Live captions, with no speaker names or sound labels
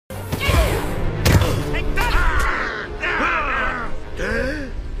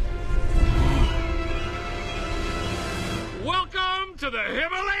to the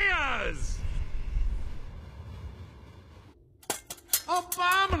Himalayas!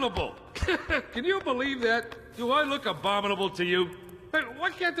 Abominable! Can you believe that? Do I look abominable to you? Hey, why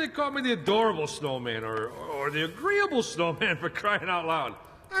can't they call me the adorable snowman or the agreeable snowman, for crying out loud?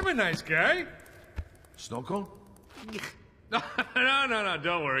 I'm a nice guy. Snow cone? No,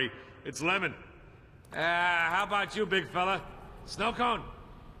 don't worry. It's lemon. How about you, big fella? Snow cone?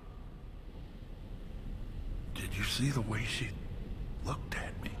 Did you see the way she looked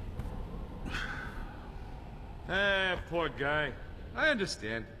at me? Poor guy. I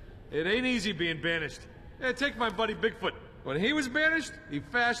understand. It ain't easy being banished. Take my buddy Bigfoot. When he was banished, he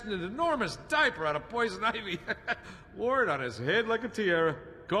fashioned an enormous diaper out of poison ivy. Wore it on his head like a tiara.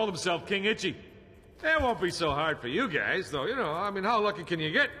 Called himself King Itchy. It won't be so hard for you guys, though, you know, I mean, how lucky can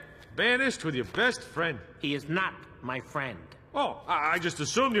you get? Banished with your best friend. He is not my friend. Oh, I just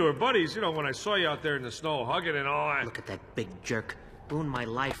assumed you were buddies, you know, when I saw you out there in the snow hugging and all that. Look at that big jerk. Ruined my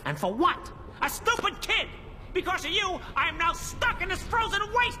life. And for what? A stupid kid! Because of you, I am now stuck in this frozen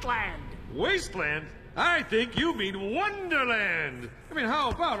wasteland! Wasteland? I think you mean Wonderland! I mean,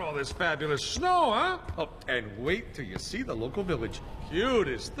 how about all this fabulous snow, huh? Oh, and wait till you see the local village.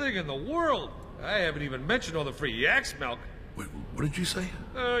 Cutest thing in the world. I haven't even mentioned all the free yak's milk. Wait, what did you say?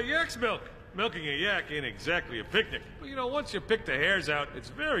 Yak's milk. Milking a yak ain't exactly a picnic. But you know, once you pick the hairs out, it's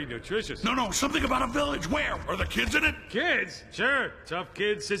very nutritious. No, something about a village. Where? Are the kids in it? Kids? Sure. Tough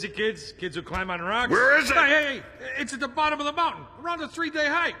kids, sissy kids, kids who climb on rocks. Where is it? Hey, it's at the bottom of the mountain, around a 3-day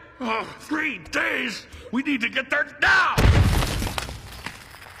hike. Oh, 3 days? We need to get there now!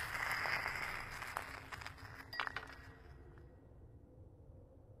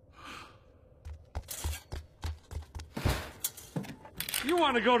 You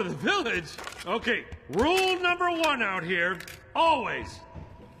want to go to the village? Okay, rule number 1 out here, always,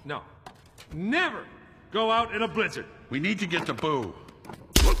 no, never go out in a blizzard. We need to get to Boo.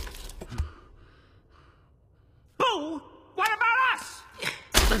 Boo? What about us?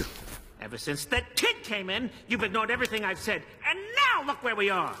 Ever since that kid came in, you've ignored everything I've said, and now look where we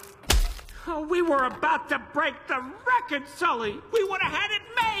are. Oh, we were about to break the record, Sully. We would have had it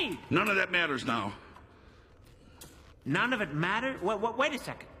made. None of that matters now. None of it matters? Wait a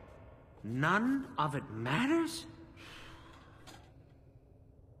second. None of it matters?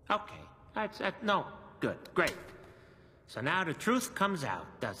 Okay. No. Good. Great. So now the truth comes out,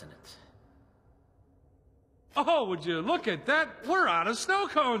 doesn't it? Oh, would you look at that? We're out of snow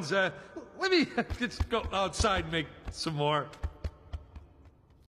cones. Let me just go outside and make some more.